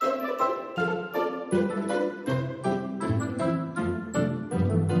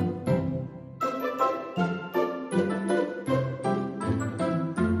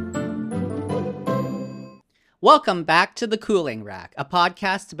Welcome back to The Cooling Rack, a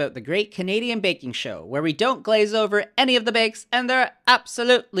podcast about the Great Canadian Baking Show, where we don't glaze over any of the bakes, and there are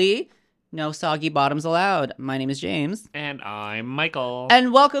absolutely no soggy bottoms allowed. My name is James. And I'm Michael.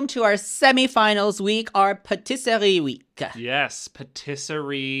 And welcome to our semifinals week, our Patisserie week. Yes,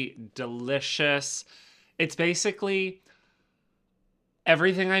 patisserie, delicious. It's basically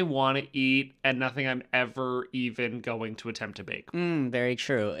everything I want to eat and nothing I'm ever even going to attempt to bake. Very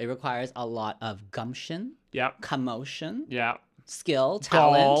true. It requires a lot of gumption. Yep. Commotion. Yeah. Skill,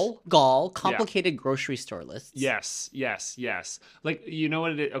 talent, gall, complicated grocery store lists. Yes. Like, you know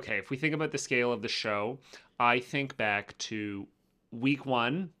what it is? Okay, if we think about the scale of the show, I think back to week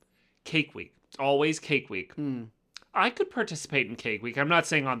 1, cake week. Always cake week. I could participate in cake week. I'm not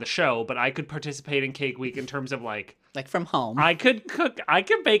saying on the show, but I could participate in cake week in terms of like from home. I could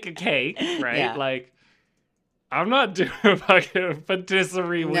bake a cake, right? Yeah. Like, I'm not doing fucking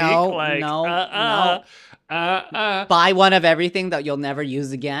patisserie week. No. Buy one of everything that you'll never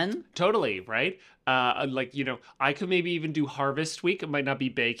use again. Totally, right? Like, you know, I could maybe even do harvest week. It might not be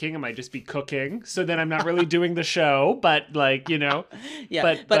baking. It might just be cooking. So then I'm not really doing the show, but like, you know.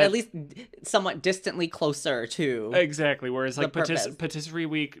 Yeah, but at least somewhat distantly closer to. Exactly. Whereas like purpose. patisserie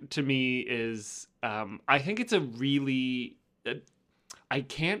week to me is, I think it's a really, I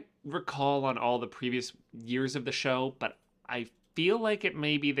can't recall on all the previous years of the show, but I feel like it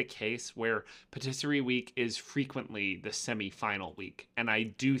may be the case where patisserie week is frequently the semi-final week, and I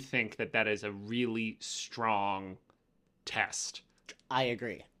do think that is a really strong test. I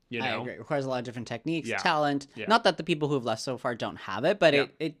agree. You know? I agree. It requires a lot of different techniques, Yeah. talent. Yeah. Not that the people who have left so far don't have it, but Yeah.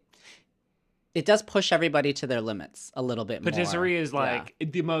 it does push everybody to their limits a little bit more. Patisserie is like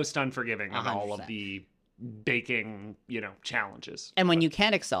the most unforgiving of all 100%. of the baking, you know, challenges. And when you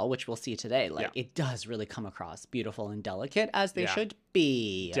can excel, which we'll see today, like Yeah. it does really come across beautiful and delicate as they Yeah. should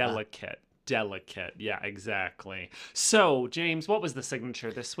be. Delicate. Yeah, exactly. So, James, what was the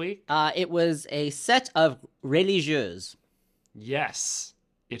signature this week? It was a set of religieuses. Yes,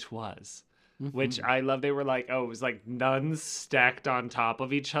 it was. Which I love. They were like, it was like nuns stacked on top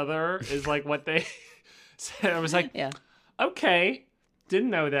of each other is like what they said. I was like, Yeah. Okay, didn't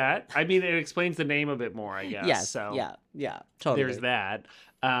know that. I mean, it explains the name a bit more, I guess. Yes. So Yeah. Totally. there's that.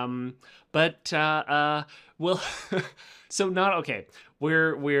 Well, so not okay.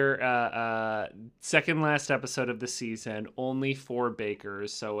 We're second last episode of the season, only 4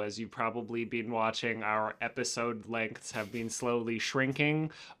 bakers. So as you've probably been watching, our episode lengths have been slowly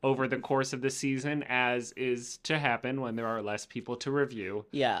shrinking over the course of the season, as is to happen when there are less people to review.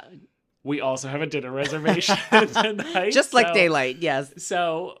 Yeah. We also have a dinner reservation tonight. Just like daylight, yes.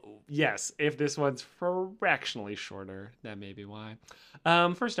 So, yes, if this one's fractionally shorter, that may be why.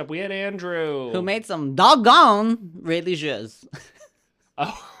 First up, we had Andrew. Who made some doggone religieuses.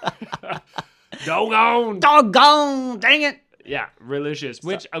 Oh. Doggone! Dang it! Yeah, religious.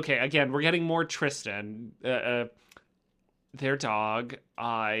 Which, okay, again, we're getting more Tristan. Their dog,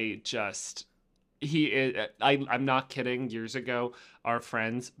 I'm not kidding. Years ago, our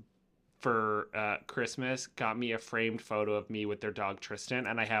friends for Christmas got me a framed photo of me with their dog Tristan,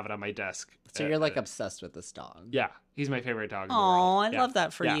 and I have it on my desk. So you're like obsessed with this dog. Yeah, he's my favorite dog in the Oh, world. I love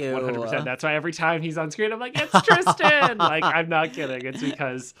that for you. 100%. That's why every time he's on screen, I'm like, it's Tristan! Like, I'm not kidding. It's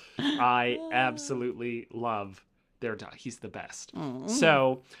because I absolutely love their dog. He's the best.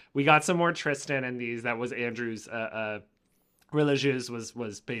 So we got some more Tristan in these. That was Andrew's Religious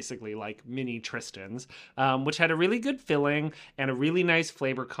was basically like mini Tristans, which had a really good filling and a really nice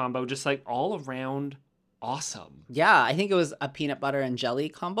flavor combo, just like all around awesome. Yeah, I think it was a peanut butter and jelly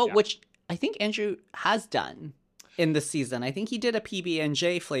combo, Yeah. which I think Andrew has done in the season. I think he did a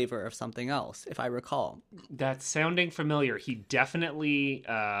PB&J flavor of something else, if I recall. That's sounding familiar. He definitely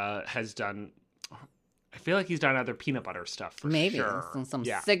has done. I feel like he's done other peanut butter stuff for Maybe sure. some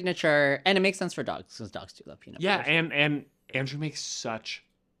Yeah. signature, and it makes sense for dogs because dogs do love peanut Yeah, butter. and Andrew makes such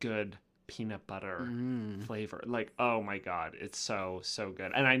good peanut butter flavor. Like, oh my god, it's so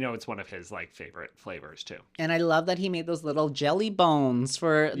good. And I know it's one of his like favorite flavors too. And I love that he made those little jelly bones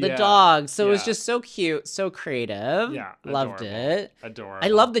for the Yeah, dog. So it was yeah. just so cute, so creative. Yeah, Loved adorable. it. Adorable. I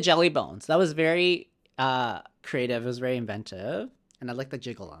love the jelly bones. That was very creative. It was very inventive. And I like the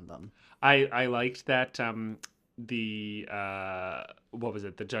jiggle on them. I liked that the what was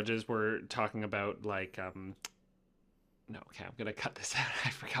it? The judges were talking about like no, okay, I'm gonna cut this out.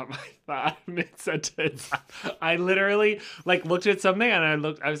 I forgot my thought mid-sentence. I literally like looked at something and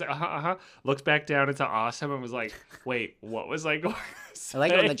I was like, looked back down into awesome and was like, wait, what was I going to say? I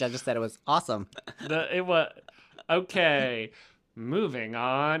like when the judges said it was awesome. It was okay. Moving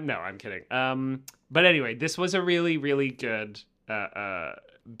on. No, I'm kidding. But anyway, this was a really, really good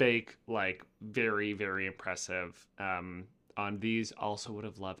bake, like very, very impressive. On these, also would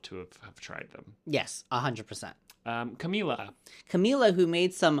have loved to have tried them. Yes, 100%. Camila, who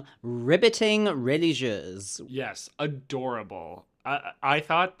made some riveting religieuses. Yes, adorable. I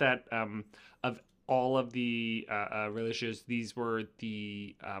thought that of all of the religieuses, these were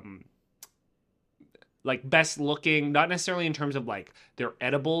the like best looking, not necessarily in terms of like their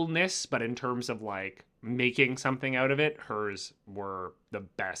edibleness, but in terms of like making something out of it. Hers were the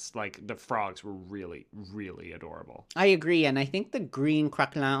best. Like the frogs were really, really adorable. I agree, and I think the green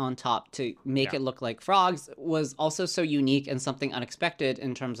craquelin on top to make it look like frogs was also so unique and something unexpected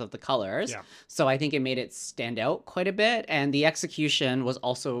in terms of the colors. Yeah. So I think it made it stand out quite a bit, and the execution was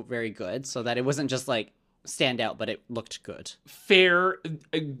also very good, so that it wasn't just like stand out, but it looked good. Fair,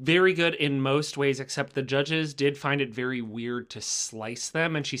 very good in most ways, except the judges did find it very weird to slice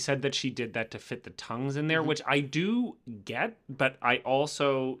them, and she said that she did that to fit the tongues in there, which I do get, but I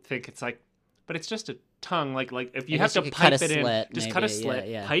also think it's like, but it's just a tongue. Like if you have to pipe it in, just cut a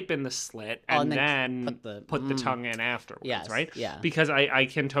slit, pipe in the slit, and then put the tongue in afterwards, right? Yeah. Because I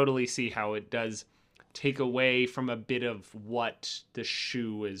can totally see how it does take away from a bit of what the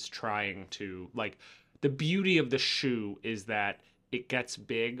shoe is trying to, like, the beauty of the shoe is that it gets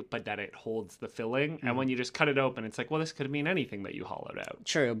big, but that it holds the filling. And when you just cut it open, it's like, well, this could mean anything that you hollowed out.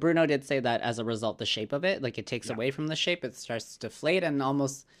 True. Bruno did say that as a result, the shape of it, like it takes away from the shape. It starts to deflate and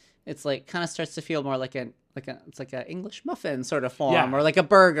almost, it's like kind of starts to feel more like it's like an English muffin sort of form or like a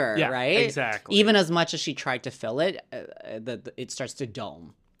burger, right? Exactly. Even as much as she tried to fill it, it starts to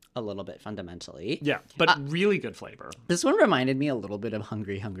dome a little bit fundamentally. Yeah, but really good flavor. This one reminded me a little bit of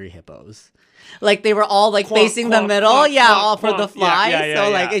Hungry Hungry Hippos. Like they were all like facing the middle, all for the fly.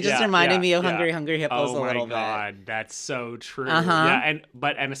 It just reminded me of Hungry Hungry Hippos a little bit. Oh my god, that's so true. Yeah,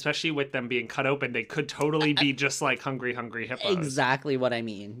 and especially with them being cut open, they could totally be just like Hungry Hungry Hippos. Exactly what I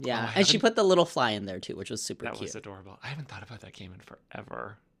mean. Yeah, and she put the little fly in there too, which was super cute. That was adorable. I haven't thought about that game in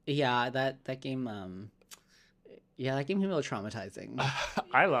forever. Yeah, that game. Yeah, that game can be a little traumatizing.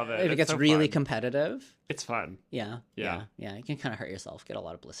 I love it. If it gets really competitive. It's fun. Yeah. You can kind of hurt yourself, get a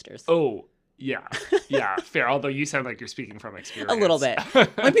lot of blisters. Oh, yeah. Yeah, fair. Although you sound like you're speaking from experience. A little bit.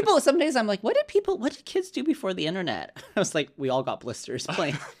 When people, some days I'm like, what did kids do before the internet? I was like, we all got blisters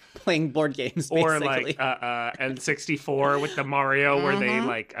playing board games, basically. Or like N64 with the Mario where they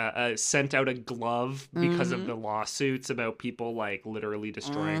like sent out a glove because of the lawsuits about people like literally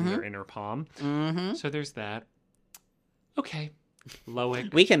destroying their inner palm. So there's that. Okay.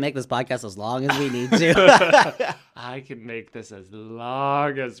 Loic. We can make this podcast as long as we need to. I can make this as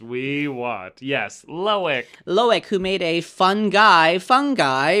long as we want. Yes, Loic. Loic, who made a fungi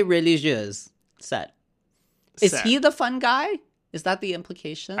religieuse set. Is he the fun guy? Is that the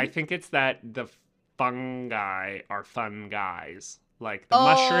implication? I think it's that the fungi are fun guys. Like the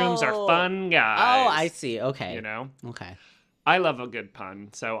mushrooms are fun guys. Oh, I see. Okay. You know? Okay. I love a good pun,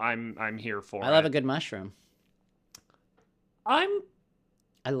 so I'm here for it. I love a good mushroom. I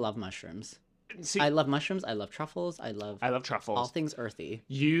love mushrooms. I love mushrooms. I love truffles. I love truffles. All things earthy.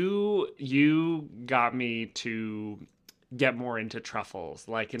 You got me to get more into truffles,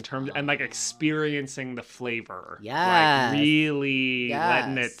 like in terms and like experiencing the flavor. Yeah. Like really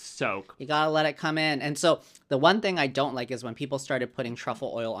letting it soak. You gotta let it come in. And so the one thing I don't like is when people started putting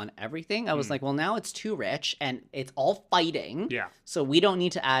truffle oil on everything. I was like, well, now it's too rich and it's all fighting. Yeah. So we don't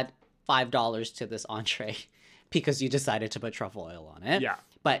need to add $5 to this entree. Because you decided to put truffle oil on it. Yeah.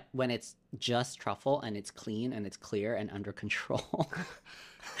 But when it's just truffle and it's clean and it's clear and under control.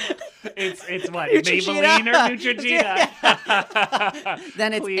 it's what? Maybelline or Neutrogena?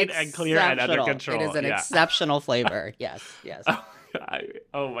 Then it's clean and clear and under control. It is an exceptional flavor. Yes.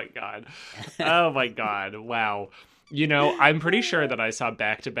 Oh my god. Oh my god. Wow. You know, I'm pretty sure that I saw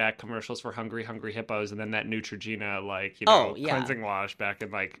back-to-back commercials for Hungry Hungry Hippos and then that Neutrogena, like, cleansing wash back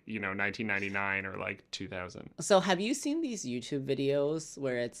in, like, 1999 or, like, 2000. So have you seen these YouTube videos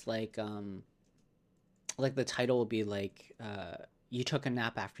where it's, like the title will be, like, you took a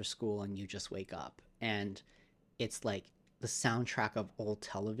nap after school and you just wake up. And it's, like, the soundtrack of old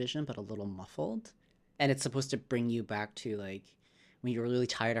television, but a little muffled. And it's supposed to bring you back to, like, when you're really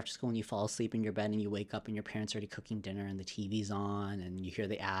tired after school and you fall asleep in your bed and you wake up and your parents are already cooking dinner and the TV's on and you hear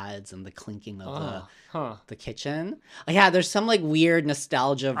the ads and the clinking of the kitchen. Yeah, there's some like weird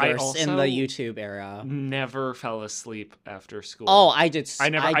nostalgia verse in the YouTube era. Never fell asleep after school. Oh, I did. I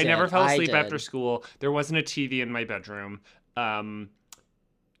never fell asleep after school. There wasn't a TV in my bedroom.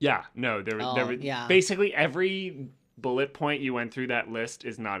 Basically every bullet point you went through that list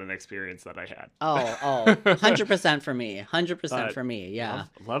is not an experience that I had. 100% for me. 100% for me. Yeah.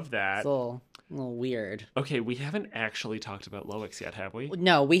 Love that. So, A little weird. Okay, we haven't actually talked about Loix yet, have we?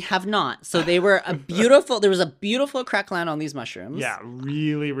 No, we have not. So they were there was a beautiful crackland on these mushrooms. Yeah,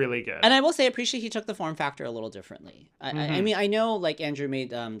 really, really good. And I will say, I appreciate he took the form factor a little differently. I mean, I know like Andrew made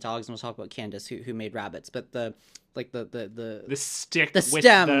dogs, and we'll talk about Candace who made rabbits, but the stick, the with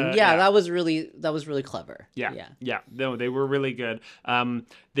stem, the, that was really clever. Yeah. No, they were really good.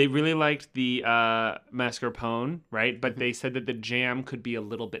 They really liked the mascarpone, right? But they said that the jam could be a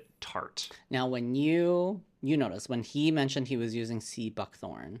little bit tart. Now, when you notice when he mentioned he was using sea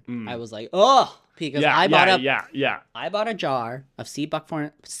buckthorn, I was like, oh, because I bought a jar of sea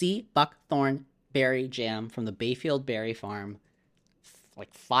buckthorn berry jam from the Bayfield Berry Farm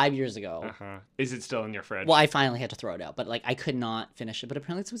like 5 years ago. Is it still in your fridge? Well, I finally had to throw it out, but like I could not finish it. But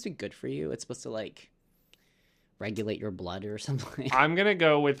apparently, it's supposed to be good for you. It's supposed to like regulate your blood or something. I'm gonna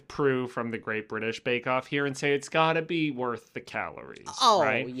go with Prue from the Great British Bake Off here and say it's gotta be worth the calories. Oh,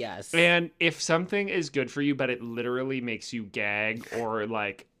 right? yes. And if something is good for you, but it literally makes you gag or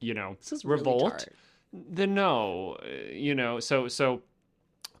like revolt, then no,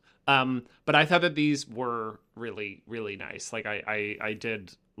 but I thought that these were really, really nice. Like I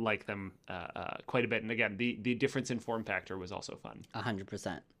did like them quite a bit. And again, the difference in form factor was also fun.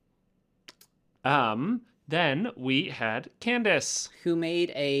 100%. Then we had Candace, who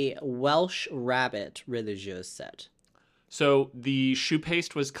made a Welsh rabbit religieuse set. So the shoe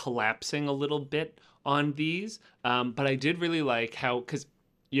paste was collapsing a little bit on these, but I did really like how, because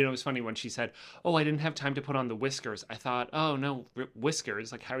it was funny when she said, "Oh, I didn't have time to put on the whiskers." I thought, "Oh no,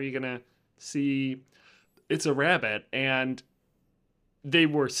 whiskers! Like, how are you gonna see? It's a rabbit," and they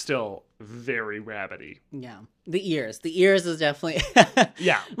were still very rabbity. Yeah, the ears is definitely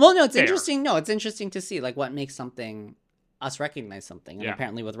yeah. Well, no, it's interesting. No, it's interesting to see like what makes us recognize something. And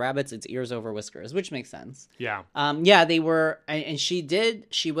apparently with rabbits, it's ears over whiskers, which makes sense. Yeah. They were, and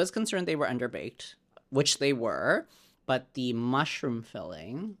she was concerned they were underbaked, which they were. But the mushroom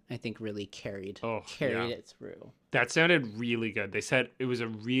filling, I think, really carried it through. That sounded really good. They said it was a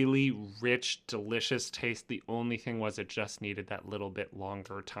really rich, delicious taste. The only thing was it just needed that little bit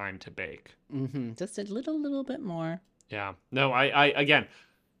longer time to bake. Mm-hmm. Just a little bit more. Yeah. No, I again,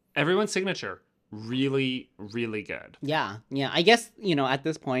 everyone's signature, really, really good. Yeah. I guess, at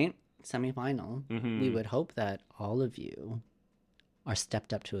this point, semifinal, we would hope that all of you are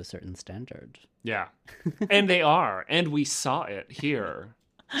stepped up to a certain standard. Yeah. And they are. And we saw it here.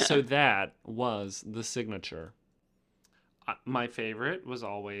 So that was the signature. My favorite was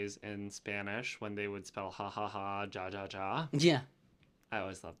always in Spanish when they would spell ha ha ha, ja ja ja. Yeah. I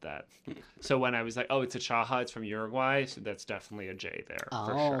always loved that. So when I was like, oh, it's a chaha, it's from Uruguay, so that's definitely a J there. Oh,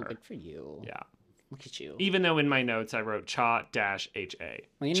 for sure. Good for you. Yeah. Look at you. Even though in my notes I wrote cha-ha.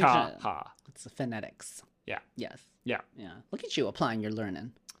 Well, Cha-ha. It's the phonetics. Yeah. Yes. Yeah. Yeah. Look at you applying your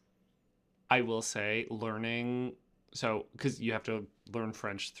learning. I will say learning, so because you have to learn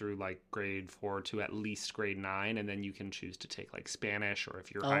French through like grade 4 to at least grade 9, and then you can choose to take like Spanish, or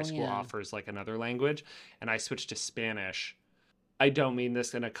if your high school offers like another language. And I switched to Spanish. I don't mean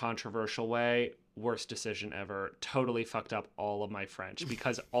this in a controversial way. Worst decision ever. Totally fucked up all of my French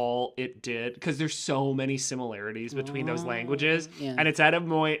because all it did, because there's so many similarities between those languages, and it's at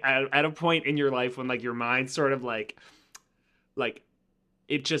a point in your life when like your mind sort of like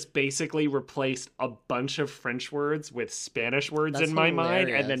it just basically replaced a bunch of French words with Spanish words in my mind.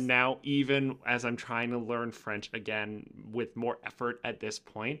 And then now, even as I'm trying to learn French again with more effort at this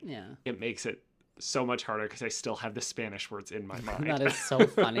point, it makes it so much harder because I still have the Spanish words in my mind. That is so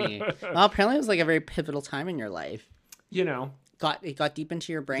funny. Well, apparently it was like a very pivotal time in your life. It got deep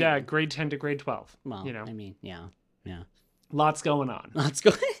into your brain. Yeah, grade 10 to grade 12. Well, I mean, yeah. Lots going on.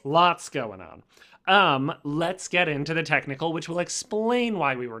 Lots going on. Let's get into the technical, which will explain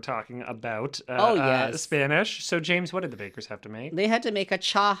why we were talking about Spanish. So, James, what did the bakers have to make? They had to make a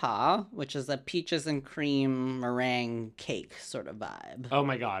chaha, which is a peaches and cream meringue cake sort of vibe. Oh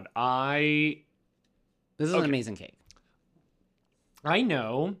my god, This is an amazing cake. I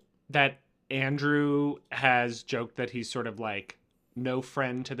know that Andrew has joked that he's sort of like no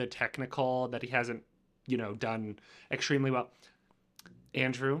friend to the technical, that he hasn't, done extremely well.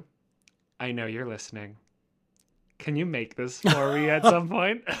 Andrew, I know you're listening. Can you make this for me at some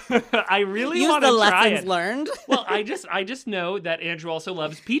point? I really want to try it. Lessons learned. Well, I just know that Andrew also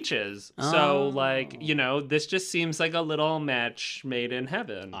loves peaches. So this just seems like a little match made in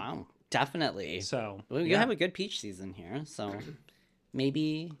heaven. Oh, definitely. So we have a good peach season here. So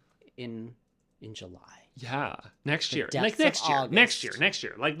maybe in July. Yeah, next year. Like next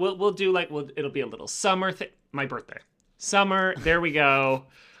year. Like we'll do it'll be a little summer thing. My birthday. Summer, there we go.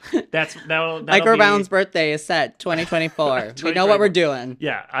 that'll Micro be Brown's birthday is set 2024. We know what we're doing.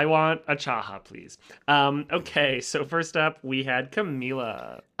 Yeah, I want a chaha, please. Okay, so first up we had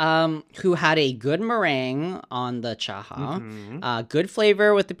Camila. Who had a good meringue on the chaha. Mm-hmm. Good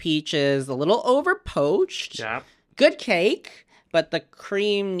flavor with the peaches, a little over poached. Yeah. Good cake, but the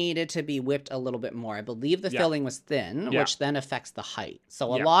cream needed to be whipped a little bit more. I believe the filling was thin, which then affects the height.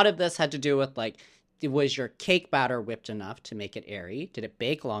 So a lot of this had to do with like, was your cake batter whipped enough to make it airy? Did it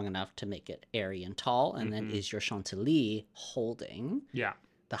bake long enough to make it airy and tall? And then is your chantilly holding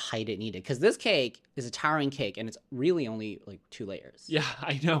the height it needed? Because this cake is a towering cake, and it's really only like 2 layers. Yeah,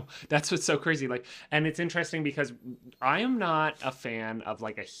 I know. That's what's so crazy. Like, and it's interesting because I am not a fan of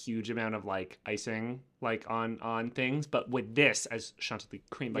like a huge amount of like icing like on things, but with this as chantilly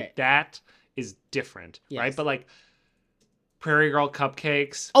cream, like that is different, right? But like Prairie Girl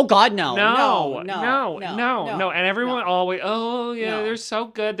cupcakes. Oh God, no. And everyone always, they're so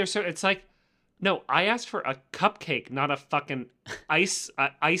good. They're so. It's like, no, I asked for a cupcake, not a fucking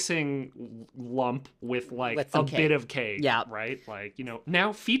icing lump with like a bit of cake. Yeah, right. Like, you know,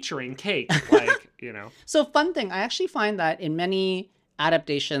 now featuring cake. Like, you know. So fun thing, I actually find that in many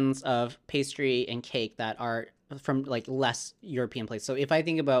adaptations of pastry and cake that are from like less European places. So if I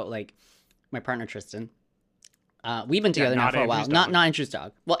think about like my partner Tristan. We've been together now for a while. Not Andrew's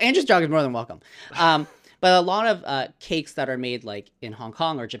dog. Well, Andrew's dog is more than welcome. But a lot of cakes that are made like in Hong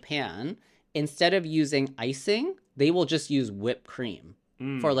Kong or Japan, instead of using icing, they will just use whipped cream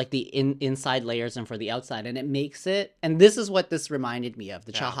for like the inside layers and for the outside. And it makes it, and this is what this reminded me of,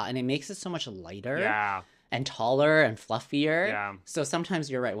 the chaha, and it makes it so much lighter. Yeah. And taller and fluffier. Yeah. So sometimes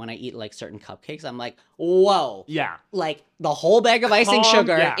you're right. When I eat like certain cupcakes, I'm like, whoa. Yeah. Like the whole bag of icing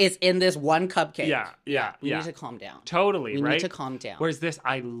sugar is in this one cupcake. Yeah. We need to calm down. Totally. We right? need to calm down. Whereas this,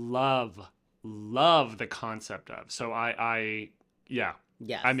 I love the concept of. So I'm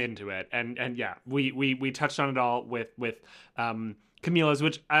into it. And yeah, we touched on it all with Camila's,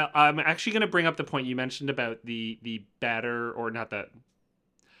 which I'm actually going to bring up the point you mentioned about the batter, or not that.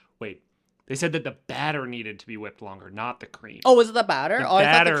 Wait. They said that the batter needed to be whipped longer, not the cream. Oh, was it the batter? I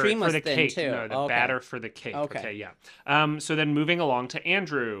thought the cream was for the thin cake. too. No, the batter for the cake. Okay, yeah. So then moving along to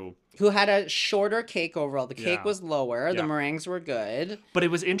Andrew. Who had a shorter cake overall. The cake was lower. The meringues were good. But it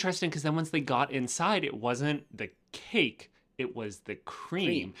was interesting because then once they got inside, it wasn't the cake. It was the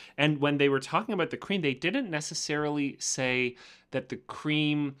cream. And when they were talking about the cream, they didn't necessarily say that the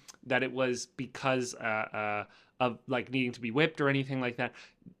cream, that it was because of like needing to be whipped or anything like that.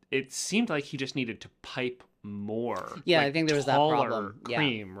 It seemed like he just needed to pipe more. Yeah, like I think there was that problem.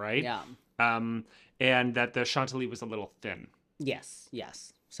 Cream, right? Yeah. And that the chantilly was a little thin. Yes.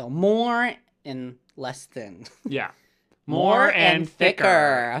 So more and less thin. Yeah. More and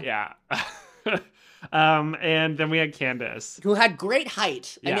thicker. Yeah. And then we had Candace, who had great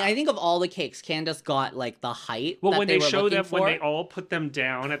height. I mean, I think of all the cakes, Candace got like the height. Well, when they show them, when they all put them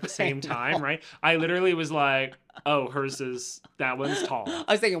down at the same time, right? I literally was like, "Oh, that one's tall."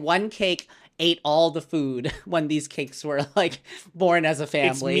 I was thinking one cake ate all the food when these cakes were like born as a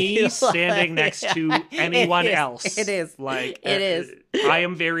family. It's me standing next to anyone else. It is like it is. I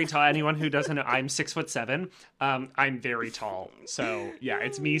am very tall. Anyone who doesn't know, I'm 6'7". I'm very tall. So yeah,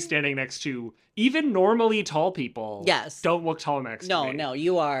 it's me standing next to even normally tall people. Yes, don't look tall next to me. No,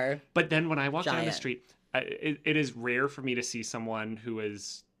 you are. But then when I walk down the street, it is rare for me to see someone who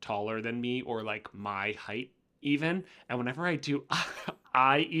is taller than me or like my height even. And whenever I do,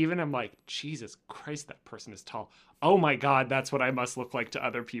 I'm like, Jesus Christ, that person is tall. Oh my God, that's what I must look like to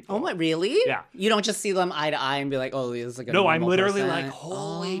other people. Oh my, really? Yeah. You don't just see them eye to eye and be like, oh, this is like a No, I'm literally person. like,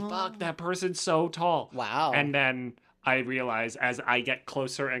 holy fuck, that person's so tall. Wow. And then I realize as I get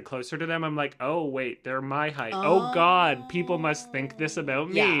closer and closer to them, I'm like, oh wait, they're my height. Oh God, people must think this about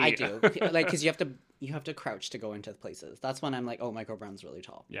me. Yeah, I do. Like, because you have to crouch to go into places. That's when I'm like, oh, Michael Brown's really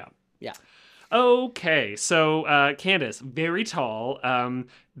tall. Yeah. Yeah. Okay, so Candace, very tall.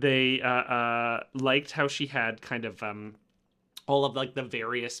 They liked how she had kind of all of like the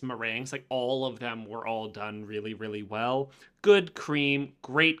various meringues, like all of them were all done really, really well. Good cream,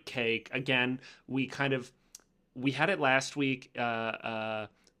 great cake. Again, we had it last week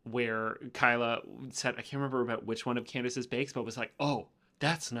where Kyla said, I can't remember about which one of Candace's bakes, but was like, oh,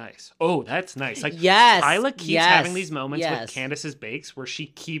 that's nice. Oh, that's nice. Like, yes, Kyla keeps having these moments with Candace's bakes where she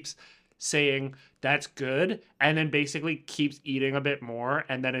keeps saying that's good and then basically keeps eating a bit more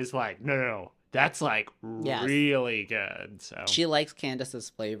and then is like, no, that's like really good. So she likes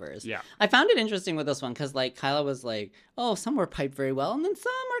Candace's flavors. Yeah. I found it interesting with this one because like Kyla was like, oh, some were piped very well and then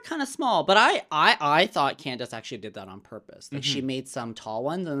some are kind of small. But I thought Candace actually did that on purpose. Like she made some tall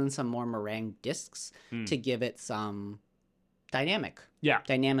ones and then some more meringue discs to give it some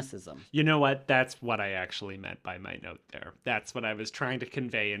Dynamicism. You know what? That's what I actually meant by my note there. That's what I was trying to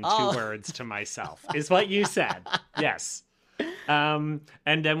convey in 2 words to myself, is what you said. Yes. And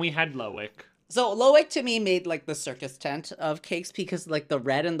then we had Loic. So Loic to me made like the circus tent of cakes because like the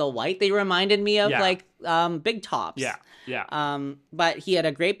red and the white, they reminded me of like Big Tops. Yeah. But he had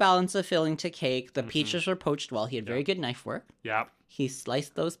a great balance of filling to cake. The peaches were poached well. He had very good knife work. Yeah. He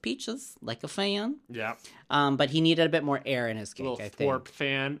sliced those peaches like a fan. Yeah. But he needed a bit more air in his cake, Little I think. Thorpe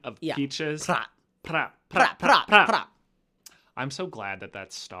fan of peaches. Pra, pra, pra, pra, pra. I'm so glad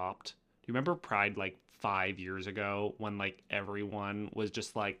that stopped. Do you remember Pride like 5 years ago when like everyone was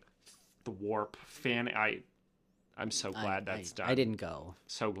just like Thorpe fan? I'm so glad that's done. I didn't go.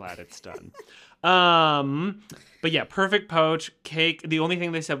 So glad it's done. But yeah, perfect poach cake. The only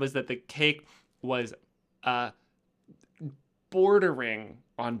thing they said was that the cake was bordering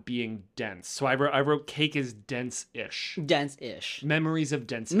on being dense. So I wrote cake is dense-ish. Dense-ish. Memories of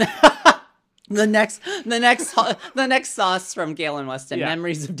density. The next sauce from Galen Weston. Yeah.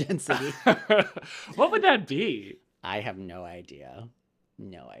 Memories of density. What would that be? I have no idea.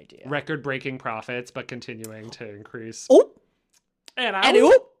 No idea. Record-breaking profits, but continuing to increase. Oh. And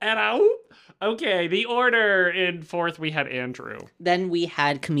out. Okay, the order in 4th we had Andrew. Then we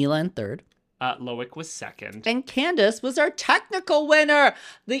had Camila in 3rd. Loic was 2nd. And Candace was our technical winner.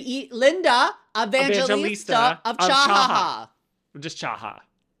 The Linda Evangelista of Chahaha. Just Chaha.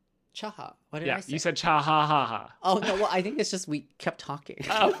 Chaha. What did I say? You said Chaha. Oh, no, well, I think it's just we kept talking.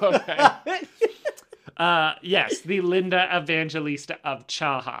 Oh, okay. Yes, the Linda Evangelista of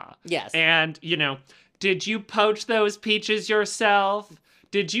Chaha. Yes. And, did you poach those peaches yourself?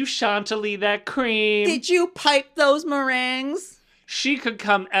 Did you chantilly that cream? Did you pipe those meringues? She could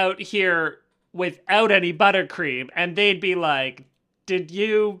come out here without any buttercream, and they'd be like, did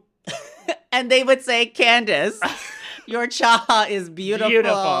you? And they would say, Candace, your chaha is beautiful.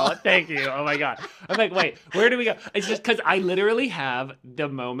 Beautiful. Thank you. Oh my God. I'm like, wait, where do we go? It's just because I literally have the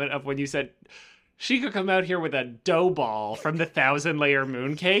moment of when you said, she could come out here with a dough ball from the 1,000-layer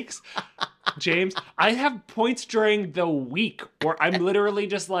mooncakes. James, I have points during the week where I'm literally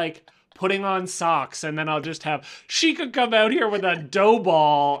just like putting on socks, and then I'll just have, she could come out here with a dough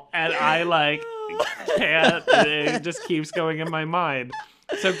ball, and I like can't. It just keeps going in my mind.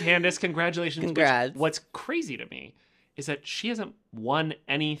 So Candace, congratulations. Congrats. What's crazy to me is that she hasn't won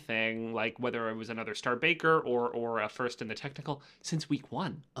anything, like whether it was another Star Baker or a first in the technical, since week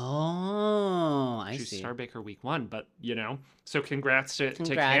 1. Oh, I She's see. Star Baker week 1, but so congrats to Candace.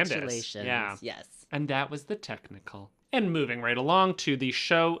 Congratulations. Yeah. Yes. And that was the technical. And moving right along to the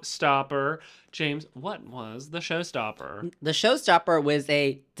showstopper. James, what was the showstopper? The showstopper was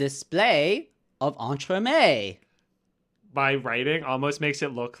a display of entremet. My writing almost makes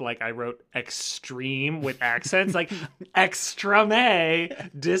it look like I wrote extreme with accents, like extreme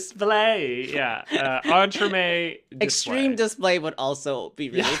display. Yeah, entremet display. Extreme display would also be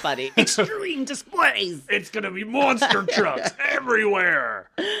really funny. Extreme displays. It's gonna be monster trucks everywhere.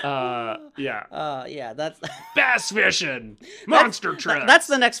 Yeah, that's bass fishing, monster trucks. That's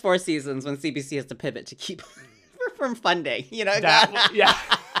the next 4 seasons when CBC has to pivot to keep from funding. Yeah.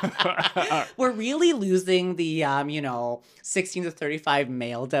 We're really losing the 16 to 35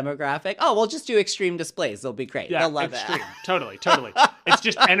 male demographic. Oh, we'll just do extreme displays. They'll be great. Yeah, they'll love extreme. it. Totally. It's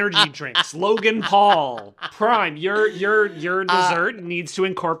just energy drinks. Logan Paul, Prime. Your dessert needs to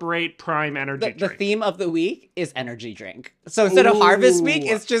incorporate Prime energy drink. The theme of the week is energy drink. So instead of Harvest Week,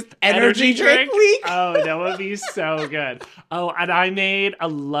 it's just energy drink week. Oh, that would be so good. Oh, and I made a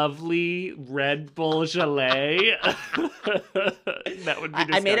lovely Red Bull gelée. That would be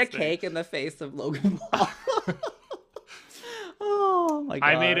disgusting. I made a cake in the face of Logan Paul. Oh my God.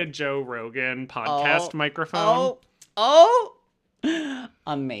 I made a Joe Rogan podcast microphone.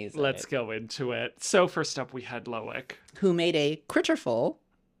 Amazing. Let's go into it. So first up, we had Loic, who made a critterful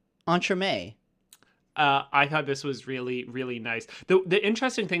entremet. I thought this was really, really nice. The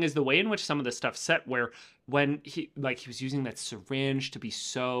interesting thing is the way in which some of the stuff set, where when he was using that syringe to be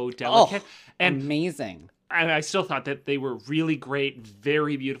so delicate. And amazing. And I still thought that they were really great,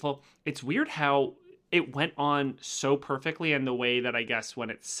 very beautiful. It's weird how it went on so perfectly, and the way that I guess when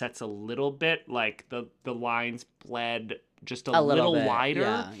it sets a little bit, like the lines bled just a little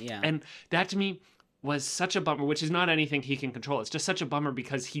wider. Yeah. And that to me was such a bummer, which is not anything he can control. It's just such a bummer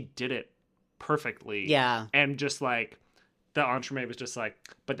because he did it perfectly. Yeah. And just like the entremet was just like,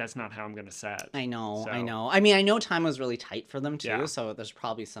 but that's not how I'm going to set. I know. So. I mean, I know time was really tight for them too, Yeah. so there's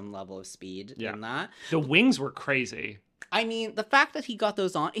probably some level of speed in that. The wings were crazy. I mean, the fact that he got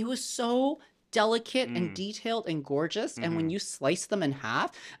those on, it was so delicate and detailed and gorgeous. And when you slice them in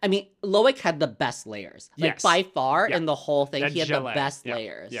half, I mean, Loic had the best layers. Like, Yes. by far, Yeah. in the whole thing, That he had the gelée. best Yeah.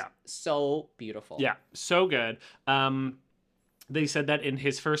 layers. Yeah. So beautiful. Yeah, so good. They said that in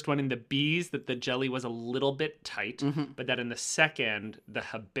his first one, in the bees, that the jelly was a little bit tight, but that in the second, the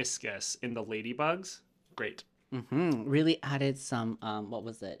hibiscus in the ladybugs, great. Really added some, what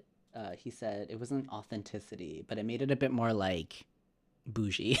was it? He said it wasn't authenticity, but it made it a bit more like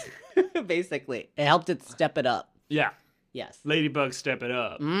bougie, basically. It helped it step it up. Yeah. Yes. Ladybug step it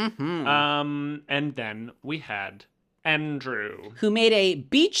up. And then we had Andrew, who made a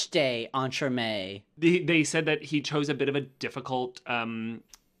beach day entremet. They said that he chose a bit of a difficult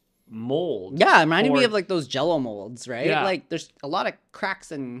mold. Yeah, it reminded me of like those Jello molds, right? Yeah. Like there's a lot of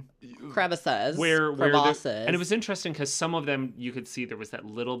cracks and crevices, where crevasses. and it was interesting because some of them you could see there was that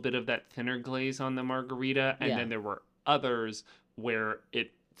little bit of that thinner glaze on the margarita, and then there were others where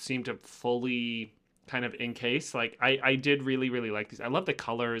it seemed to fully kind of encase. Like I did really, really like these. I love the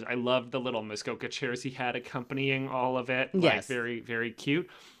colors. I love the little Muskoka chairs he had accompanying all of it. Like, yes. very, very cute.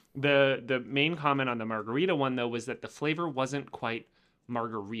 The main comment on the margarita one though was that the flavor wasn't quite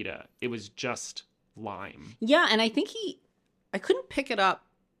margarita. It was just lime. Yeah, and I think I couldn't pick it up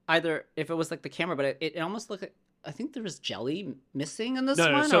either if it was like the camera, but it almost looked like, I think there was jelly missing in this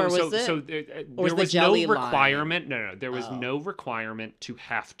one, or was there was was no requirement. No, there was no requirement to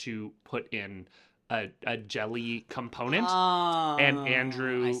have to put in a jelly component. And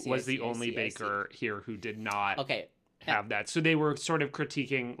Andrew was the only baker here who did not have that. So they were sort of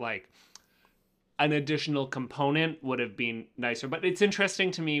critiquing like an additional component would have been nicer. But it's interesting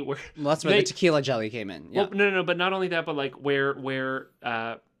to me where that's where the tequila jelly came in. Yeah. Well, no, but not only that, but like where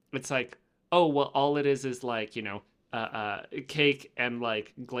it's like, oh, well, all it is like, you know, cake and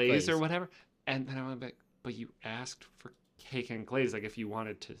like glaze or whatever. And then I went back, but you asked for cake and glaze, like if you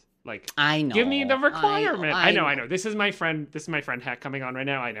wanted to, like, I know, give me the requirement. I know. This is my friend hack coming on right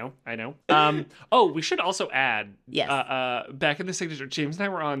now. I know. Oh, we should also add, back in the signature, James and I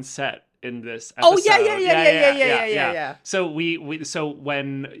were on set in this episode. Oh yeah. So so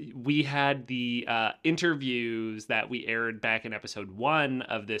when we had the interviews that we aired back in episode 1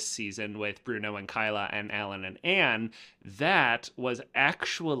 of this season with Bruno and Kyla and Alan and Anne, that was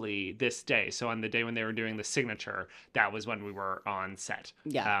actually this day. So on the day when they were doing the signature, that was when we were on set.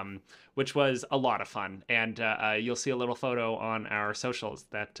 Yeah. Which was a lot of fun, and you'll see a little photo on our socials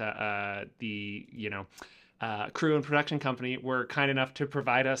that the crew and production company were kind enough to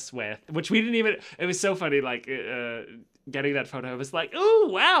provide us with, which we didn't even, it was so funny, like, getting that photo. It was like, oh,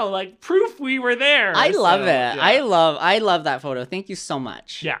 wow, like, proof we were there. I love it. Yeah. I love that photo. Thank you so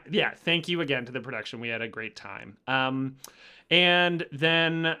much. Yeah. Thank you again to the production. We had a great time. And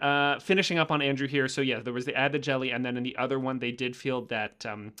then finishing up on Andrew here. So, yeah, there was the add the jelly, and then in the other one, they did feel that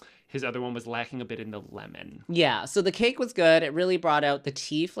his other one was lacking a bit in the lemon. Yeah, so the cake was good. It really brought out the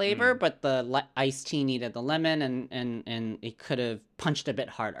tea flavor, but the iced tea needed the lemon, and it could have punched a bit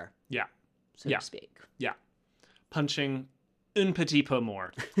harder. Yeah. So to speak. Yeah. Punching un petit peu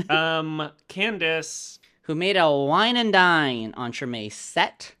more. Candace. Who made a wine and dine entremet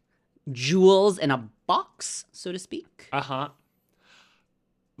set. Jewels in a box, so to speak. Uh-huh.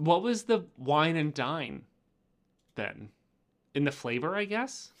 What was the wine and dine then? In the flavor, I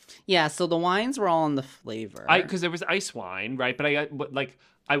guess? Yeah, so the wines were all in the flavor. Because there was ice wine, right? But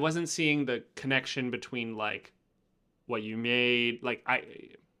I wasn't seeing the connection between like what you made. Like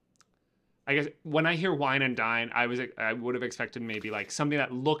I guess when I hear wine and dine, I would have expected maybe like something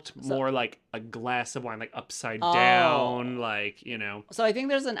that looked more like a glass of wine, like upside down, like, you know. So I think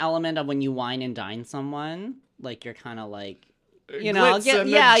there's an element of when you wine and dine someone, like you're kind of like, you know,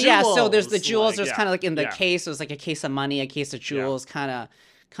 So there's the jewels. Like, there's kind of like in the case. It was like a case of money, a case of jewels, kind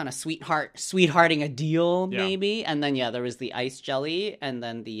of sweethearting a deal maybe. And then there was the ice jelly, and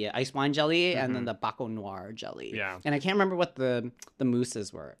then the ice wine jelly, and then the Baco Noir jelly. Yeah. And I can't remember what the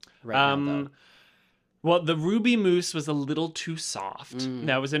mousses were right now, though. Well, the ruby mousse was a little too soft.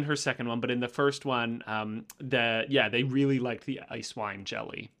 That was in her second one, but in the first one, they really liked the ice wine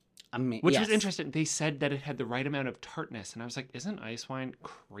jelly. Which was interesting. They said that it had the right amount of tartness, and I was like, isn't ice wine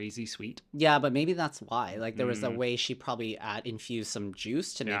crazy sweet? Yeah, but maybe that's why. Like, there was a way she probably infused some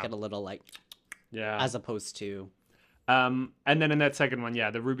juice to make it a little, like, as opposed to... And then in that second one,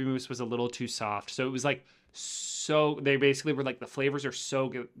 the ruby mousse was a little too soft. So it was like, they basically were like, the flavors are so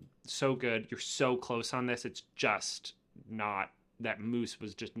good. You're so close on this. It's just not... That mousse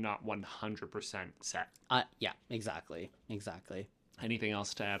was just not 100% set. Yeah, exactly. Anything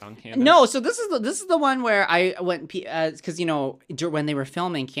else to add on Candace? No, so this is the one where I went because when they were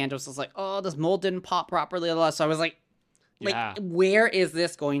filming, Candace was like, "Oh, this mold didn't pop properly." So I was like, Like, Yeah. where is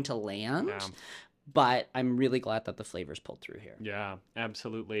this going to land? Yeah. But I'm really glad that the flavors pulled through here. Yeah,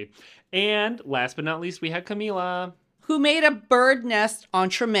 absolutely. And last but not least, we had Camila. Who made a bird nest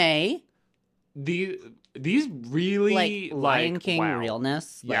entremet. These really Like Lion King wow.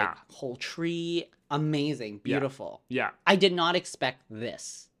 realness. Yeah. Like whole tree. Amazing. Beautiful. Yeah. I did not expect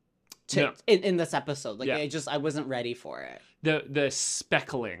this in this episode. Like I wasn't ready for it. The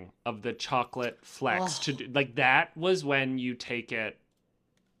speckling of the chocolate flecks to do, like that was when you take it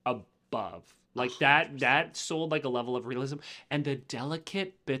above. Like that sold like a level of realism, and the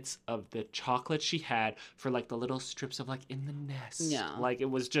delicate bits of the chocolate she had for like the little strips of like in the nest. Yeah. Like it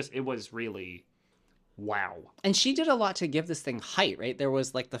was really wow. And she did a lot to give this thing height, right? There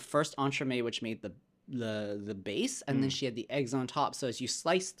was like the first entremet which made the base, and then she had the eggs on top. So as you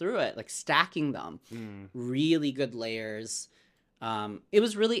slice through it, like stacking them, really good layers. It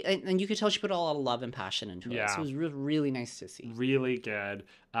was really, and you could tell she put a lot of love and passion into it. So it was really nice to see. Really good.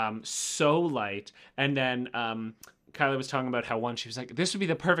 So light. And then Kylie was talking about how once she was like, this would be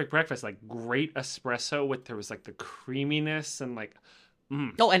the perfect breakfast, like great espresso there was like the creaminess and like,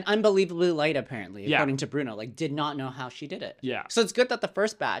 Oh, and unbelievably light, apparently, according to Bruno. Like, did not know how she did it. Yeah. So it's good that the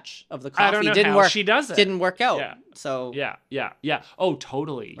first batch of the I don't coffee know how she does it. didn't work out. Yeah. So Yeah. Oh,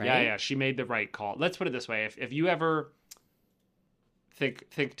 totally. Right? Yeah. She made the right call. Let's put it this way. If you ever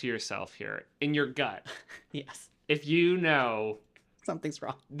think to yourself here, in your gut, yes, if you know something's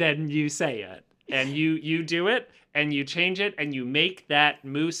wrong, then you say it. And you do it, and you change it, and you make that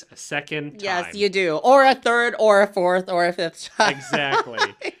mousse a second time. Yes, you do. Or a third, or a fourth, or a fifth time. Exactly.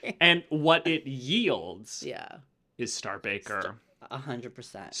 And what it yields is Star Baker.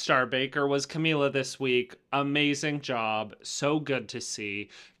 100%. Star Baker was Camila this week. Amazing job. So good to see.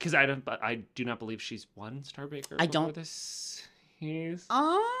 Because I do not believe she's won Star Baker. I don't. This is...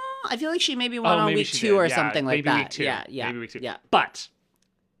 I feel like she maybe won on week 2 or something like that. Maybe week 2. Yeah. Maybe week 2. Yeah. But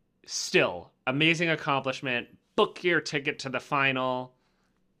still, amazing accomplishment. Book your ticket to the final.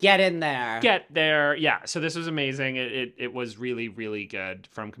 Get in there. Get there. Yeah. So this was amazing. It was really, really good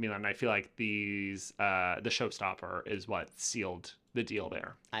from Camila. And I feel like the showstopper is what sealed the deal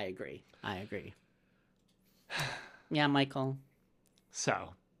there. I agree. Yeah, Michael.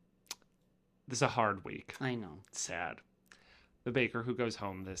 So this is a hard week. I know. It's sad. The baker who goes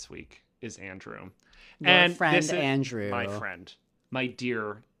home this week is Andrew. Your friend Andrew. My friend. My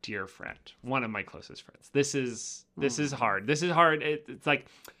dear, dear friend. One of my closest friends. This is hard. This is hard. It's like,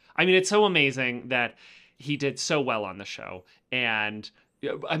 I mean, it's so amazing that he did so well on the show. And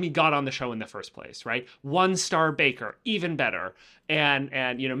I mean, got on the show in the first place, right? 1-star baker, even better. And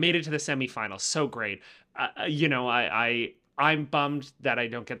made it to the semifinals. So great. I'm bummed that I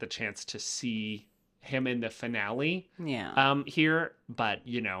don't get the chance to see him in the finale here, but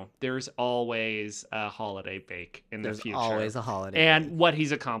there's always a holiday bake in the future. There's always a holiday and what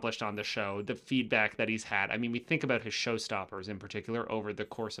he's accomplished on the show, the feedback that he's had. I mean, we think about his showstoppers in particular over the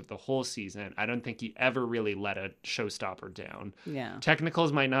course of the whole season. I don't think he ever really let a showstopper down.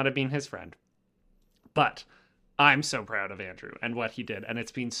 Technicals might not have been his friend, but I'm so proud of Andrew and what he did, and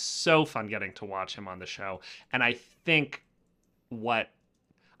it's been so fun getting to watch him on the show. And I think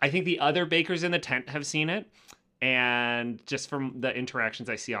the other bakers in the tent have seen it, and just from the interactions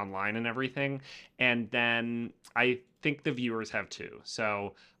I see online and everything. And then I think the viewers have too.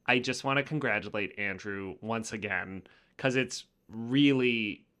 So I just want to congratulate Andrew once again, because it's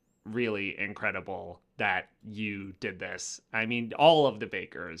really, really incredible that you did this. I mean, all of the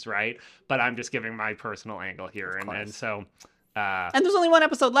bakers, right? But I'm just giving my personal angle here. And so... and there's only one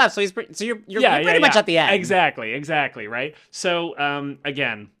episode left, so you're pretty much at the end. Exactly, right? So,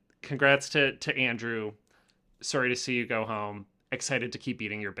 again, congrats to Andrew. Sorry to see you go home. Excited to keep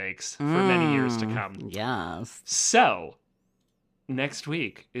eating your bakes for many years to come. Yes. So, next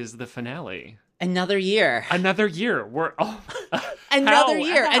week is the finale. Another year. We're another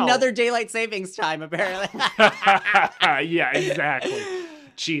year. How? Another daylight savings time, apparently. Yeah, exactly.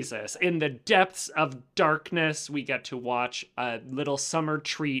 Jesus. In the depths of darkness, we get to watch a little summer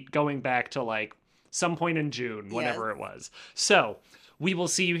treat going back to like some point in June, whatever it was. So we will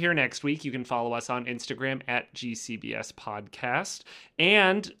see you here next week. You can follow us on Instagram at GCBS Podcast.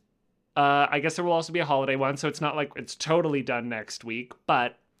 And I guess there will also be a holiday one, so it's not like it's totally done next week.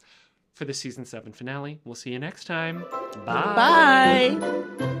 But for the season 7 finale, we'll see you next time. Bye.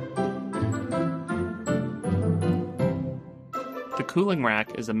 The Cooling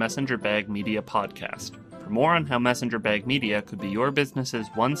Rack is a Messenger Bag Media podcast. For more on how Messenger Bag Media could be your business's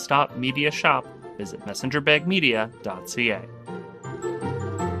one-stop media shop, visit messengerbagmedia.ca.